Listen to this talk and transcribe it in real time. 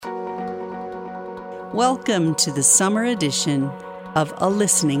Welcome to the summer edition of A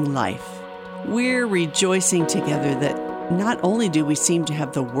Listening Life. We're rejoicing together that not only do we seem to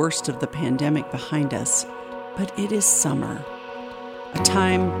have the worst of the pandemic behind us, but it is summer, a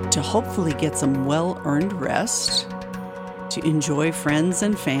time to hopefully get some well-earned rest, to enjoy friends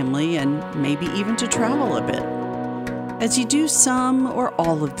and family, and maybe even to travel a bit. As you do some or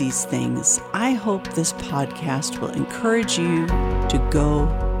all of these things, I hope this podcast will encourage you to go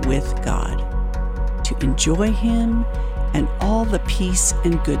with God, to enjoy Him and all the peace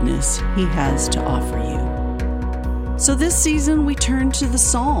and goodness He has to offer you. So this season we turn to the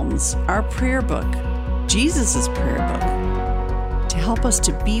Psalms, our prayer book, Jesus' prayer book, to help us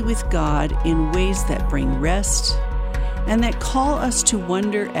to be with God in ways that bring rest and that call us to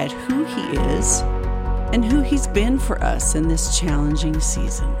wonder at who He is and who He's been for us in this challenging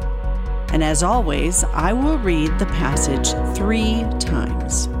season. And as always, I will read the passage 3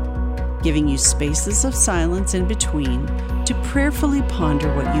 times, giving you spaces of silence in between to prayerfully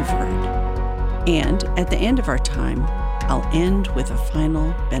ponder what you've heard. And at the end of our time, I'll end with a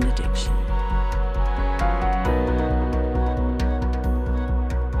final benediction.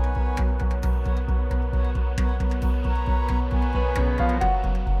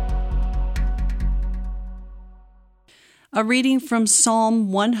 A reading from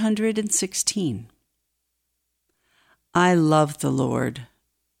Psalm 116. I love the Lord,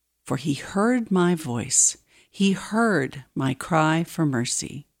 for He heard my voice. He heard my cry for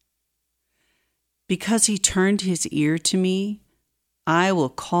mercy. Because He turned His ear to me, I will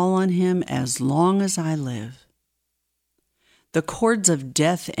call on Him as long as I live. The cords of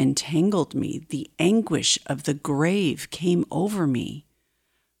death entangled me. The anguish of the grave came over me.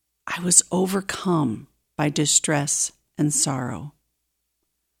 I was overcome by distress and sorrow.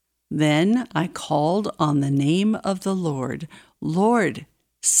 Then I called on the name of the Lord. Lord,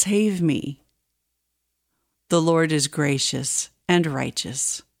 save me. The Lord is gracious and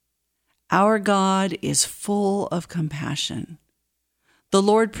righteous. Our God is full of compassion. The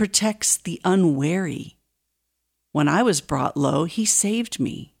Lord protects the unwary. When I was brought low, He saved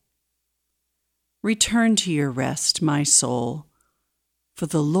me. Return to your rest, my soul, for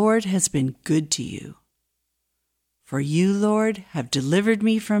the Lord has been good to you. For you, Lord, have delivered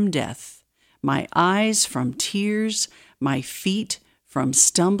me from death, my eyes from tears, my feet from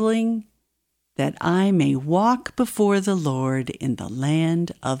stumbling, that I may walk before the Lord in the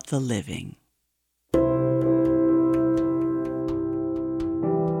land of the living.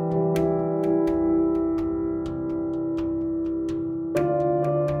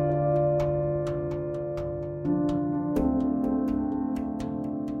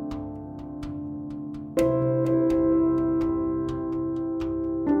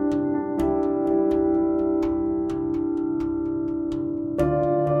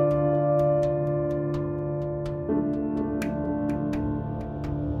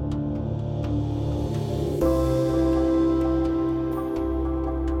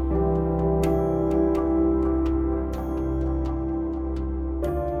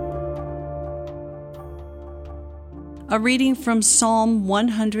 A reading from Psalm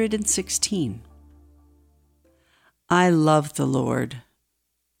 116. I love the Lord,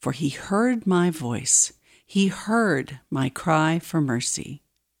 for He heard my voice. He heard my cry for mercy.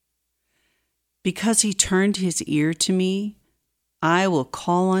 Because He turned His ear to me, I will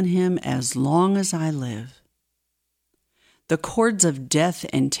call on Him as long as I live. The cords of death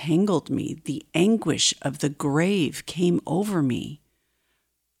entangled me. The anguish of the grave came over me.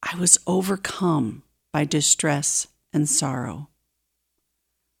 I was overcome by distress and sorrow.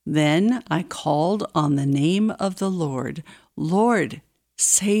 Then I called on the name of the Lord. Lord,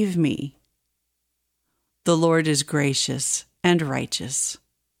 save me. The Lord is gracious and righteous.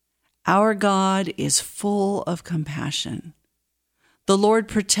 Our God is full of compassion. The Lord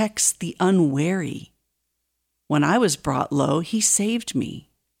protects the unwary. When I was brought low, He saved me.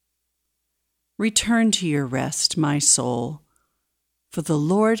 Return to your rest, my soul, for the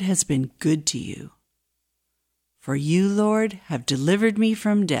Lord has been good to you. For you, Lord, have delivered me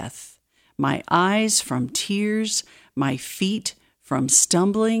from death, my eyes from tears, my feet from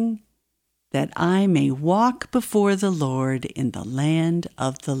stumbling, that I may walk before the Lord in the land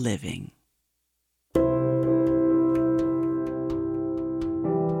of the living.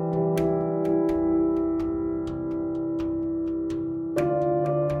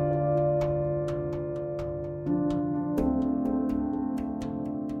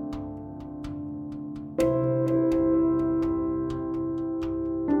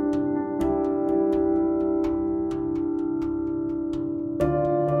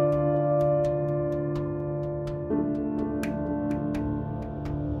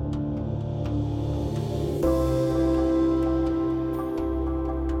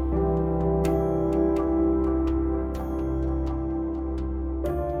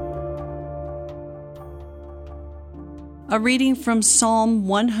 A reading from Psalm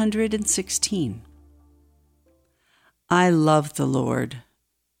 116. I love the Lord,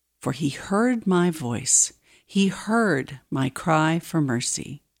 for He heard my voice. He heard my cry for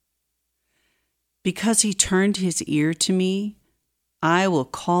mercy. Because He turned His ear to me, I will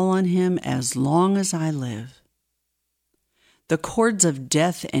call on Him as long as I live. The cords of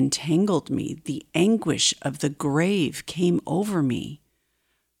death entangled me. The anguish of the grave came over me.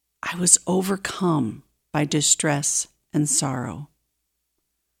 I was overcome by distress and sorrow.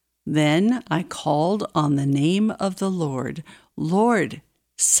 Then I called on the name of the Lord. Lord,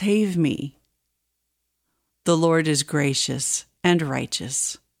 save me. The Lord is gracious and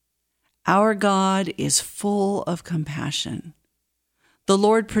righteous. Our God is full of compassion. The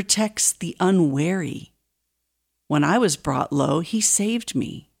Lord protects the unwary. When I was brought low, He saved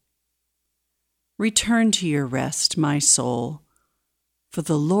me. Return to your rest, my soul, for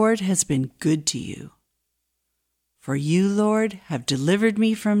the Lord has been good to you. For you, Lord, have delivered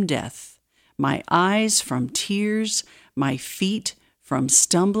me from death, my eyes from tears, my feet from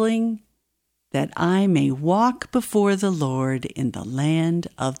stumbling, that I may walk before the Lord in the land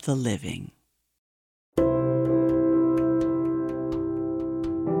of the living.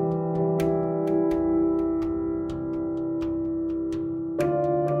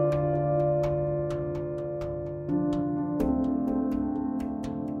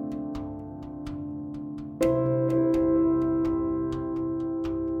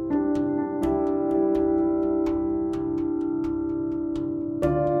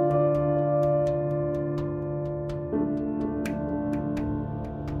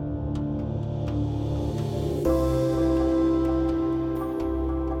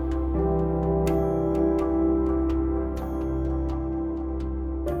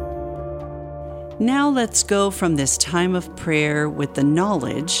 Now let's go from this time of prayer with the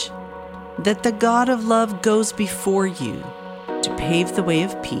knowledge that the God of love goes before you to pave the way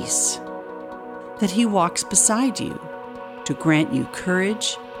of peace, that He walks beside you to grant you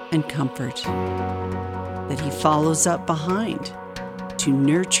courage and comfort, that He follows up behind to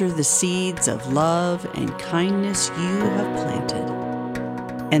nurture the seeds of love and kindness you have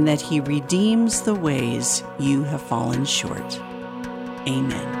planted, and that He redeems the ways you have fallen short.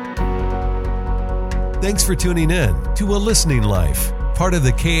 Amen. Thanks for tuning in to A Listening Life, part of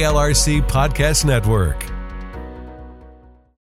the KLRC Podcast Network.